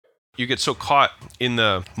you get so caught in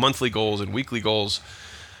the monthly goals and weekly goals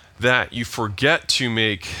that you forget to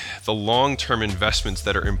make the long-term investments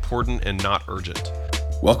that are important and not urgent.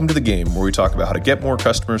 Welcome to The Game, where we talk about how to get more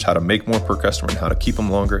customers, how to make more per customer, and how to keep them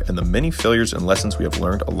longer, and the many failures and lessons we have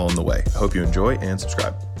learned along the way. I hope you enjoy and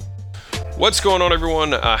subscribe. What's going on,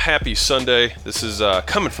 everyone? Happy Sunday. This is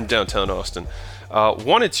coming from downtown Austin.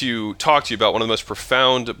 Wanted to talk to you about one of the most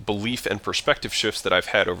profound belief and perspective shifts that I've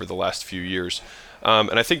had over the last few years.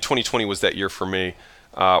 And I think 2020 was that year for me,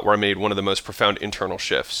 where I made one of the most profound internal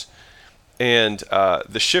shifts. And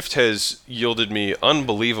the shift has yielded me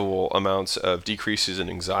unbelievable amounts of decreases in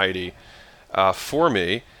anxiety for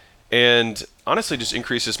me, and honestly just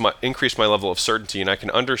increased my level of certainty, and I can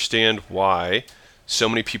understand why so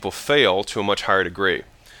many people fail to a much higher degree.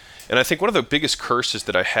 And I think one of the biggest curses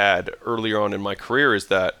that I had earlier on in my career is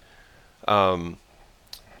that,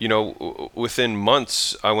 within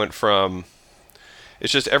months I went from,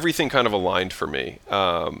 it's just everything kind of aligned for me,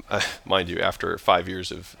 mind you, after 5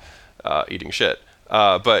 years of eating shit.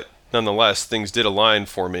 But nonetheless, things did align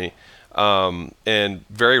for me, and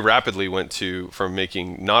very rapidly went from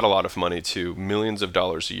making not a lot of money to millions of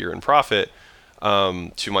dollars a year in profit,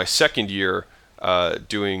 to my second year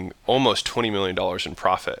doing almost $20 million in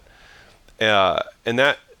profit. And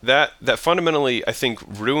that fundamentally, I think,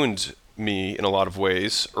 ruined me in a lot of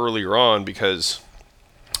ways earlier on, because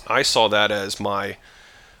I saw that as my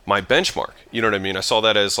benchmark. You know what I mean? I saw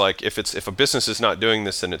that as like, if a business is not doing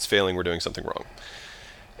this, then it's failing, we're doing something wrong.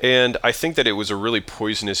 And I think that it was a really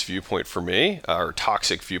poisonous viewpoint for me, or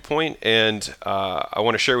toxic viewpoint. And I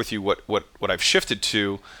want to share with you what I've shifted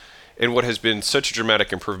to, and what has been such a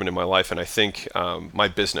dramatic improvement in my life, and I think my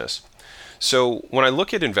business. So when I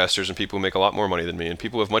look at investors and people who make a lot more money than me, and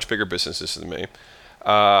people who have much bigger businesses than me,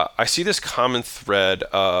 I see this common thread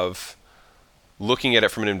of looking at it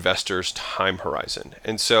from an investor's time horizon.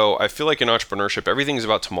 And so I feel like in entrepreneurship, everything's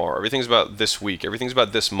about tomorrow, everything's about this week, everything's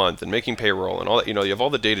about this month, and making payroll and all that. You know, you have all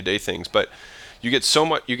the day-to-day things, but you get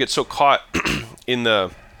so caught in the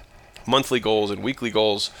monthly goals and weekly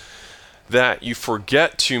goals that you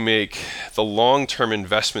forget to make the long-term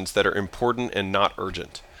investments that are important and not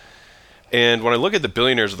urgent. And when I look at the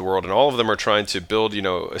billionaires of the world, and all of them are trying to build,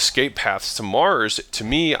 escape paths to Mars, to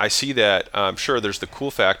me, I see that, sure, there's the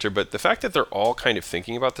cool factor, but the fact that they're all kind of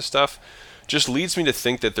thinking about this stuff just leads me to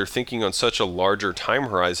think that they're thinking on such a larger time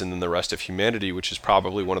horizon than the rest of humanity, which is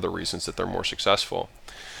probably one of the reasons that they're more successful.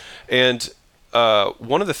 And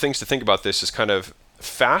one of the things to think about this is kind of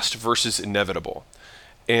fast versus inevitable.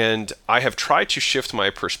 And I have tried to shift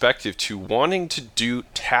my perspective to wanting to do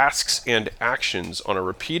tasks and actions on a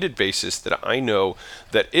repeated basis that I know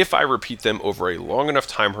that if I repeat them over a long enough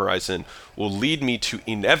time horizon will lead me to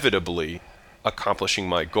inevitably accomplishing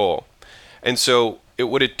my goal. And so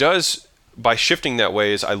what it does by shifting that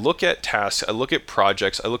way is I look at tasks, I look at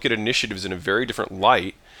projects, I look at initiatives in a very different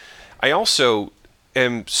light. I also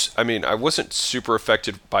I wasn't super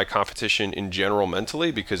affected by competition in general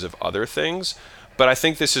mentally because of other things. But I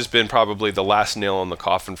think this has been probably the last nail on the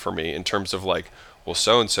coffin for me in terms of like, well,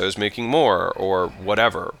 so-and-so is making more or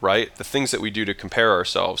whatever, right? The things that we do to compare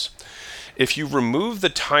ourselves. If you remove the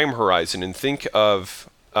time horizon and think of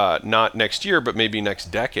not next year, but maybe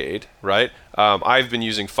next decade, right? I've been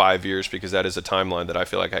using 5 years because that is a timeline that I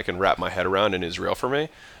feel like I can wrap my head around and is real for me.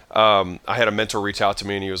 I had a mentor reach out to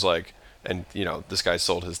me and he was like, and this guy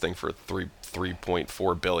sold his thing for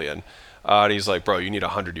 $3.4 billion. And he's like, bro, you need a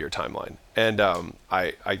 100-year timeline. And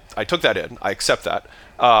I took that in. I accept that.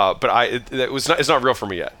 But it's not real for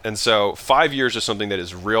me yet. And so 5 years is something that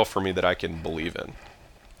is real for me that I can believe in.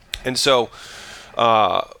 And so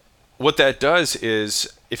what that does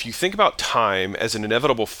is, if you think about time as an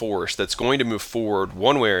inevitable force that's going to move forward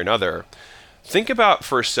one way or another, think about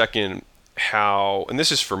for a second how, and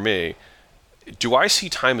this is for me, do I see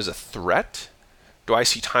time as a threat? Do I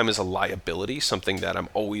see time as a liability, something that I'm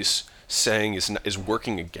always saying is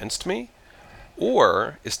working against me?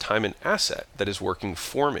 Or is time an asset that is working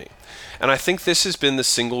for me? And I think this has been the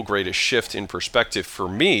single greatest shift in perspective for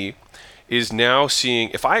me, is now seeing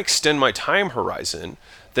if I extend my time horizon,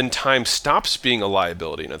 then time stops being a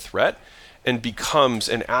liability and a threat and becomes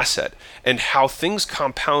an asset. And how things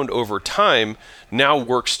compound over time now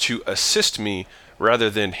works to assist me rather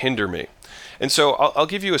than hinder me. And so I'll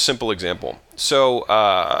give you a simple example. So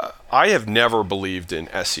I have never believed in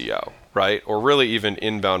SEO, right? Or really even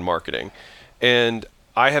inbound marketing. And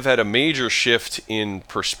I have had a major shift in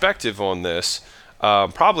perspective on this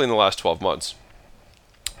probably in the last 12 months.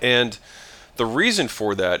 And the reason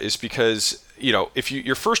for that is because, if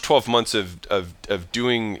your first 12 months of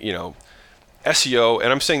doing, SEO,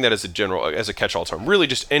 and I'm saying that as a catch-all term, really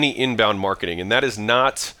just any inbound marketing, and that is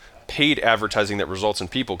not paid advertising that results in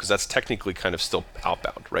people, because that's technically kind of still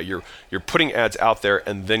outbound, right? You're putting ads out there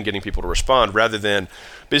and then getting people to respond, rather than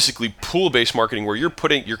basically pool-based marketing where you're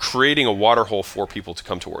creating a water hole for people to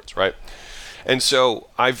come towards, right? And so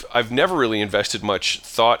I've never really invested much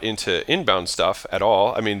thought into inbound stuff at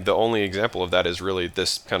all. I mean, the only example of that is really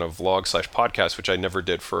this kind of vlog/podcast, which I never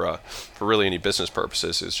did for really any business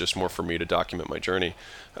purposes. It's just more for me to document my journey.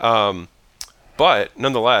 But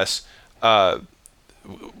nonetheless,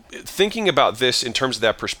 thinking about this in terms of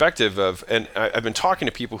that perspective of, and I've been talking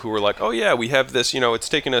to people who are like, oh yeah, we have this, it's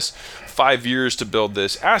taken us 5 years to build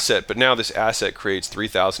this asset, but now this asset creates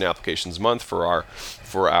 3,000 applications a month for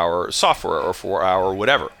our software or for our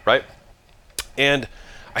whatever, right? And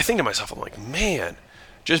I think to myself, I'm like, man,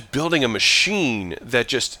 just building a machine that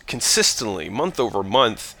just consistently, month over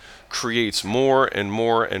month, creates more and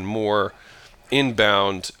more and more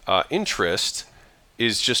inbound interest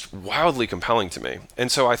is just wildly compelling to me.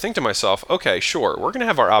 And so I think to myself, okay, sure, we're going to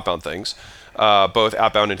have our outbound things, both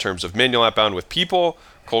outbound in terms of manual outbound with people,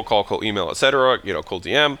 cold call, cold email, etc., cold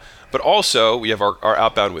DM, but also we have our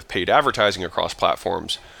outbound with paid advertising across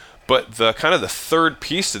platforms. But the kind of the third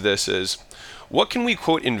piece to this is, what can we,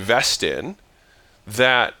 quote, invest in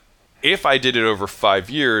that if I did it over 5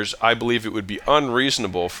 years, I believe it would be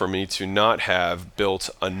unreasonable for me to not have built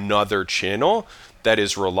another channel that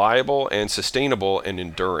is reliable and sustainable and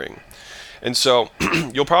enduring. And so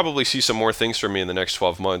you'll probably see some more things from me in the next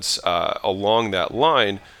 12 months along that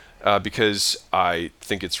line, because I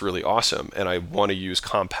think it's really awesome, and I want to use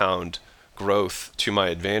compound growth to my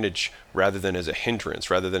advantage rather than as a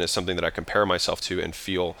hindrance, rather than as something that I compare myself to and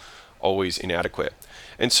feel always inadequate.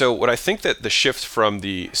 And so what I think that the shift from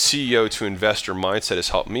the CEO to investor mindset has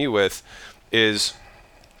helped me with is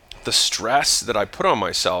the stress that I put on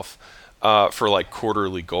myself for like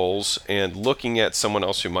quarterly goals, and looking at someone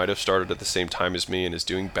else who might have started at the same time as me and is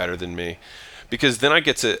doing better than me. Because then I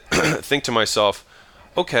get to think to myself,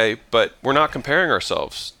 okay, but we're not comparing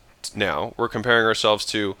ourselves now. We're comparing ourselves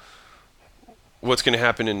to what's going to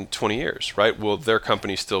happen in 20 years, right? Will their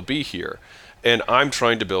company still be here? And I'm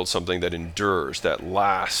trying to build something that endures, that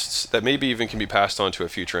lasts, that maybe even can be passed on to a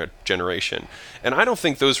future generation. And I don't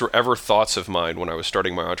think those were ever thoughts of mine when I was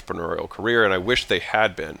starting my entrepreneurial career, and I wish they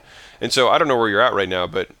had been. And so I don't know where you're at right now,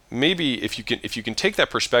 but maybe if you can take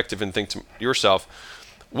that perspective and think to yourself,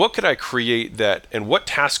 what could I create that, and what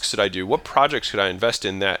tasks should I do? What projects could I invest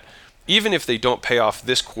in that, even if they don't pay off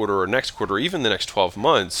this quarter or next quarter, or even the next 12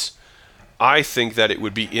 months, I think that it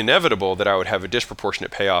would be inevitable that I would have a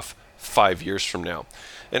disproportionate payoff 5 years from now.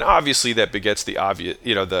 And obviously that begets the obvious,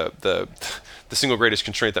 the single greatest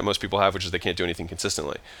constraint that most people have, which is they can't do anything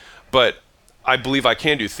consistently. But I believe I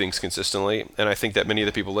can do things consistently, and I think that many of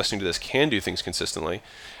the people listening to this can do things consistently.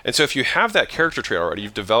 And so if you have that character trait already,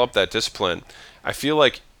 you've developed that discipline, I feel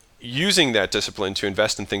like using that discipline to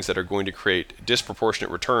invest in things that are going to create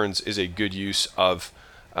disproportionate returns is a good use of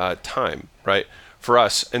time, right, for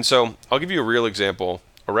us. And so I'll give you a real example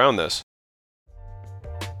around this.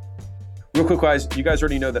 Real quick, guys, you guys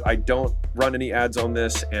already know that I don't run any ads on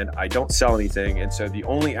this and I don't sell anything. And so the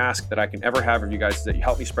only ask that I can ever have of you guys is that you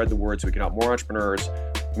help me spread the word so we can help more entrepreneurs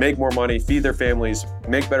make more money, feed their families,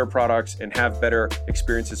 make better products, and have better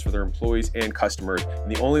experiences for their employees and customers. And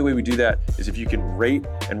the only way we do that is if you can rate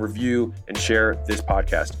and review and share this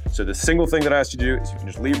podcast. So the single thing that I ask you to do is you can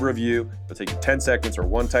just leave a review. It'll take you 10 seconds or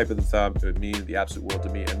one type of the thumb. It would mean the absolute world to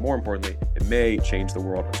me. And more importantly, it may change the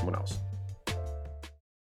world for someone else.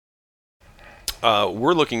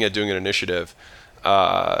 We're looking at doing an initiative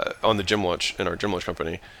on the Gym Launch, in our Gym Launch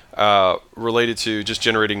company, related to just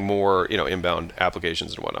generating more, inbound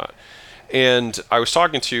applications and whatnot. And I was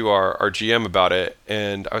talking to our GM about it,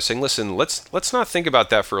 and I was saying, listen, let's not think about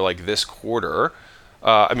that for like this quarter.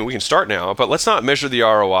 We can start now, but let's not measure the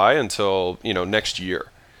ROI until next year.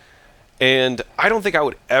 And I don't think I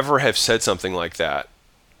would ever have said something like that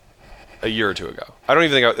a year or two ago. I don't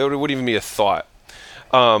even think it would even be a thought.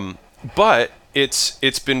 But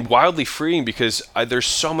it's been wildly freeing because there's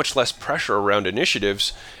so much less pressure around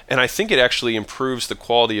initiatives, and I think it actually improves the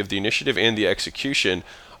quality of the initiative and the execution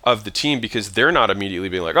of the team, because they're not immediately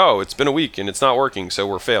being like, oh, it's been a week and it's not working, so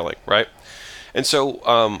we're failing, right? And so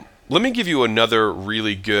let me give you another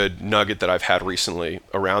really good nugget that I've had recently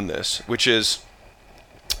around this, which is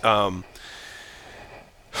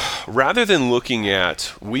rather than looking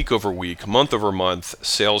at week over week, month over month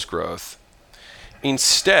sales growth,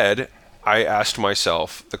 instead I asked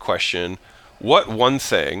myself the question, what one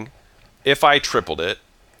thing, if I tripled it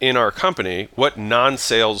in our company, what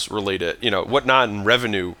non-sales related, what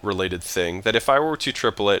non-revenue related thing that if I were to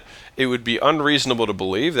triple it, it would be unreasonable to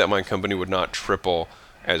believe that my company would not triple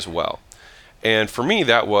as well. And for me,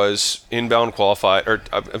 that was inbound qualified, or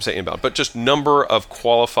I'm saying inbound, but just number of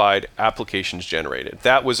qualified applications generated.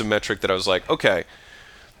 That was a metric that I was like, okay,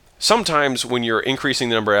 sometimes when you're increasing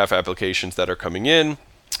the number of applications that are coming in,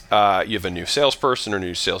 you have a new salesperson or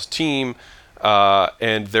new sales team,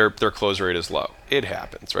 and their close rate is low. It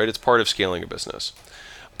happens, right? It's part of scaling a business.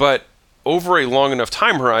 But over a long enough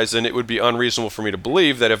time horizon, it would be unreasonable for me to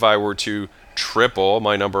believe that if I were to triple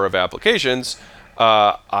my number of applications,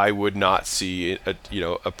 I would not see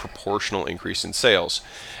a proportional increase in sales.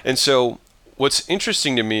 And so what's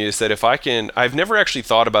interesting to me is that I've never actually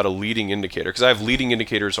thought about a leading indicator, because I have leading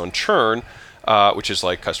indicators on churn, which is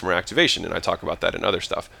like customer activation, and I talk about that in other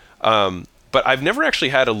stuff. But I've never actually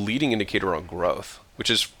had a leading indicator on growth,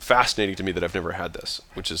 which is fascinating to me that I've never had this,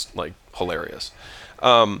 which is like hilarious.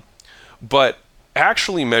 But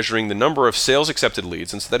actually measuring the number of sales accepted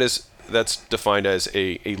leads, and so that's defined as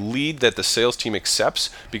a lead that the sales team accepts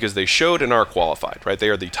because they showed and are qualified, right? They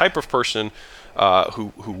are the type of person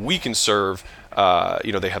who we can serve.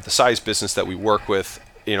 They have the size business that we work with,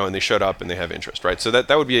 and they showed up and they have interest, right? So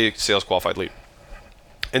that would be a sales qualified lead.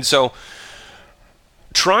 And so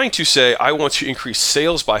trying to say I want to increase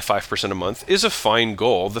sales by 5% a month is a fine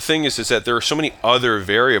goal. The thing is that there are so many other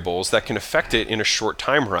variables that can affect it in a short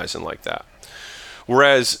time horizon like that.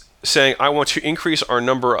 Whereas saying I want to increase our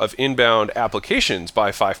number of inbound applications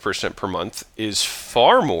by 5% per month is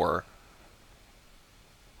far more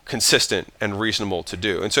consistent and reasonable to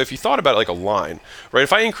do. And so if you thought about it like a line, right?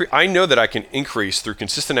 If I know that I can increase through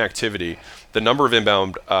consistent activity the number of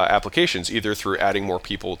inbound applications, either through adding more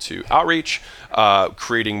people to outreach,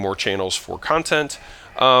 creating more channels for content,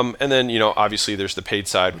 and then obviously there's the paid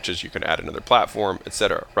side, which is you can add another platform,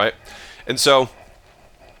 etc. Right? And so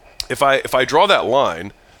if I draw that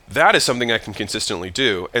line, that is something I can consistently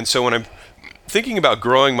do. And so when I'm thinking about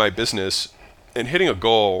growing my business and hitting a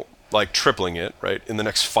goal like tripling it, right, in the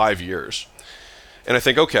next 5 years, and I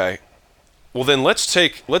think, okay, well then let's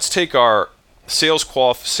take our sales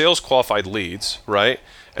qualified leads, right,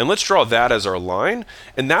 and let's draw that as our line,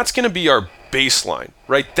 and that's going to be our baseline,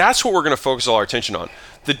 right? That's what we're going to focus all our attention on.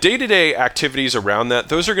 The day-to-day activities around that,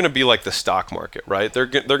 those are going to be like the stock market, right? They're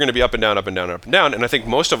going to be up and down, up and down, up and down. And I think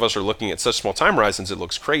most of us are looking at such small time horizons, it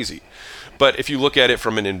looks crazy. But if you look at it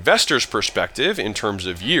from an investor's perspective in terms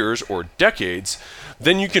of years or decades,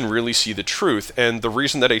 then you can really see the truth. And the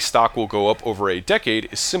reason that a stock will go up over a decade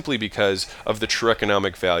is simply because of the true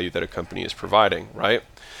economic value that a company is providing, right?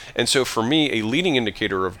 And so for me, a leading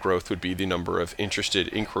indicator of growth would be the number of interested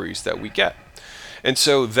inquiries that we get. And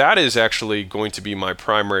so that is actually going to be my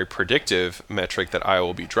primary predictive metric that I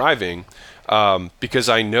will be driving, because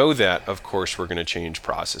I know that, of course, we're going to change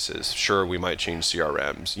processes. Sure, we might change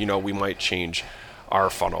CRMs. We might change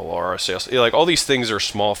our funnel or our sales. Like all these things are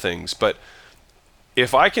small things. But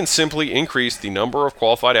if I can simply increase the number of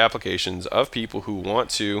qualified applications of people who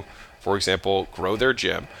want to, for example, grow their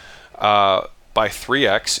gym, by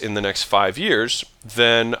 3x in the next 5 years,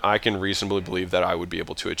 then I can reasonably believe that I would be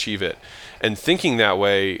able to achieve it. And thinking that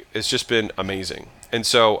way has just been amazing. And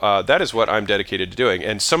so that is what I'm dedicated to doing.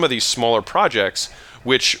 And some of these smaller projects,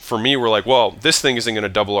 which for me were like, well, this thing isn't going to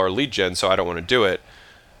double our lead gen, so I don't want to do it.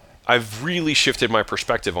 I've really shifted my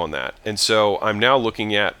perspective on that. And so I'm now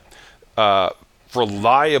looking at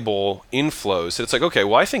reliable inflows. It's like, okay,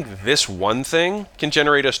 well, I think this one thing can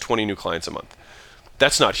generate us 20 new clients a month.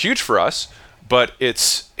 That's not huge for us, but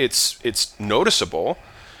it's noticeable.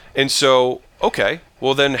 And so, okay,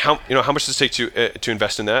 well then how much does it take to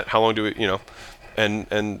invest in that? How long do we,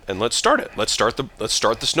 and let's start it. Let's start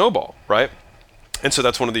the snowball, right? And so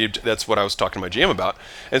that's what I was talking to my GM about.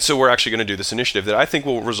 And so we're actually going to do this initiative that I think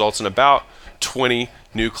will result in about 20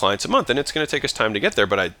 new clients a month. And it's going to take us time to get there,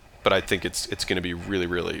 but I think it's going to be really,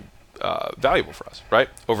 really valuable for us, right?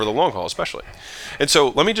 Over the long haul, especially. And so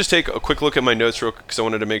let me just take a quick look at my notes real quick because I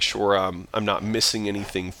wanted to make sure I'm not missing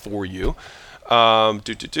anything for you. Yeah,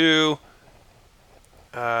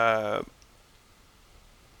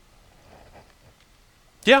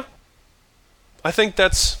 I think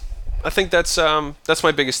that's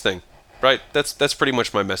my biggest thing, right? That's pretty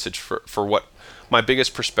much my message for what my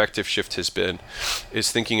biggest perspective shift has been,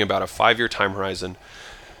 is thinking about a 5-year time horizon,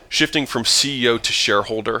 shifting from CEO to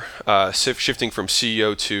shareholder, shifting from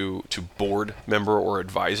CEO to board member or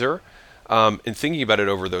advisor, and thinking about it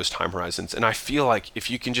over those time horizons. And I feel like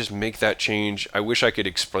if you can just make that change, I wish I could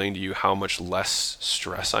explain to you how much less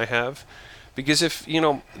stress I have. Because if,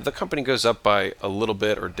 the company goes up by a little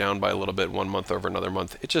bit or down by a little bit 1 month over another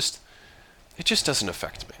month, it just doesn't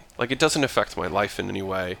affect me. Like, it doesn't affect my life in any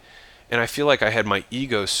way. And I feel like I had my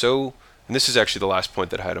ego and this is actually the last point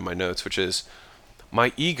that I had in my notes, which is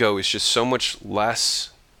my ego is just so much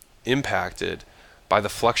less impacted by the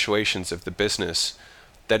fluctuations of the business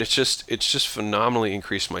that it's just phenomenally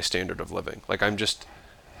increased my standard of living. Like I'm just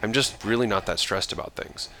really not that stressed about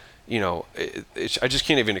things. I just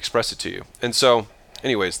can't even express it to you. And so,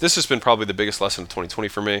 anyways, this has been probably the biggest lesson of 2020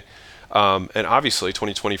 for me. And obviously,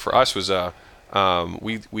 2020 for us was our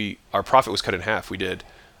profit was cut in half. We did,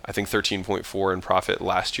 I think, 13.4 in profit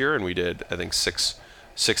last year, and we did, I think, six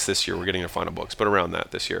this year. We're getting our final books, but around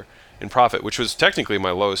that this year in profit, which was technically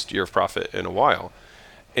my lowest year of profit in a while.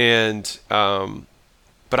 And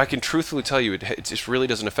but I can truthfully tell you, it just really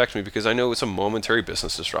doesn't affect me because I know it's a momentary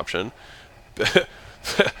business disruption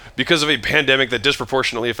because of a pandemic that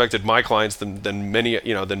disproportionately affected my clients than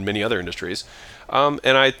many other industries. And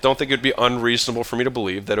I don't think it would be unreasonable for me to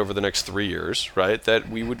believe that over the next 3 years, right, that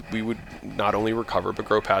we would not only recover but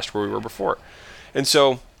grow past where we were before. And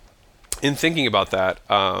so, in thinking about that,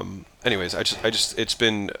 anyways, it's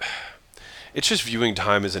just viewing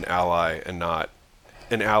time as an ally and not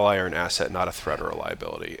an ally or an asset, not a threat or a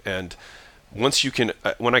liability. And when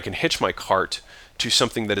I can hitch my cart to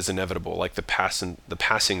something that is inevitable, like the passing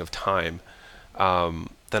of time,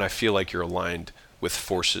 then I feel like you're aligned with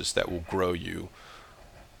forces that will grow you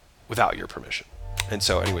without your permission. And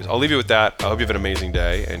so, anyways, I'll leave you with that. I hope you have an amazing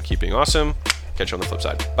day and keep being awesome. Catch you on the flip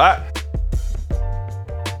side. Bye.